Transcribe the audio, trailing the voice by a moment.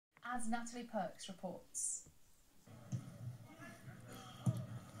as Natalie Perks reports.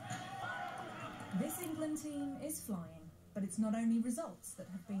 This England team is flying, but it's not only results that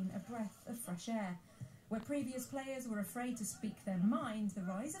have been a breath of fresh air. Where previous players were afraid to speak their mind, the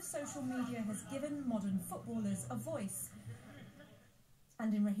rise of social media has given modern footballers a voice.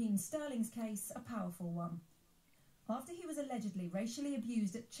 And in Raheem Stirling's case, a powerful one. After he was allegedly racially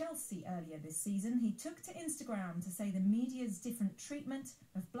abused at Chelsea earlier this season, he took to Instagram to say the media's different treatment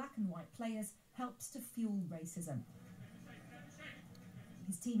of black and white players helps to fuel racism.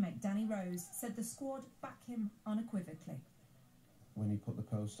 His teammate Danny Rose said the squad back him unequivocally. When he put the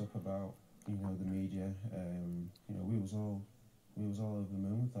post up about, the media, we was all over the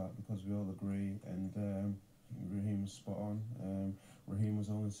moon with that, because we all agree, and Raheem was spot on. Raheem was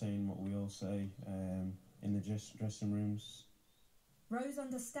only saying what we all say in the dressing rooms. Rose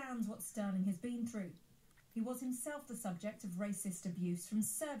understands what Stirling has been through. He was himself the subject of racist abuse from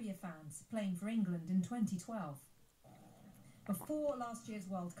Serbia fans playing for England in 2012. Before last year's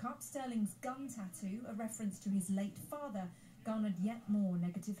World Cup, Stirling's gun tattoo, a reference to his late father, garnered yet more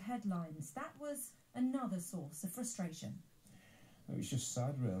negative headlines. That was another source of frustration. It's just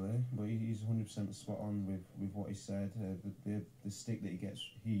sad, really, but he's 100% spot on with what he said. The stick that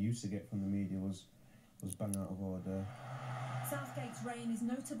he used to get from the media was bang out of order. Southgate's reign is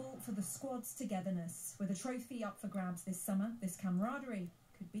notable for the squad's togetherness. With a trophy up for grabs this summer, this camaraderie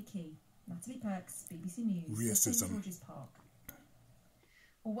could be key. Natalie Perks, BBC News, St George's Park.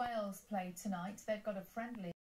 Wales play tonight. They've got a friendly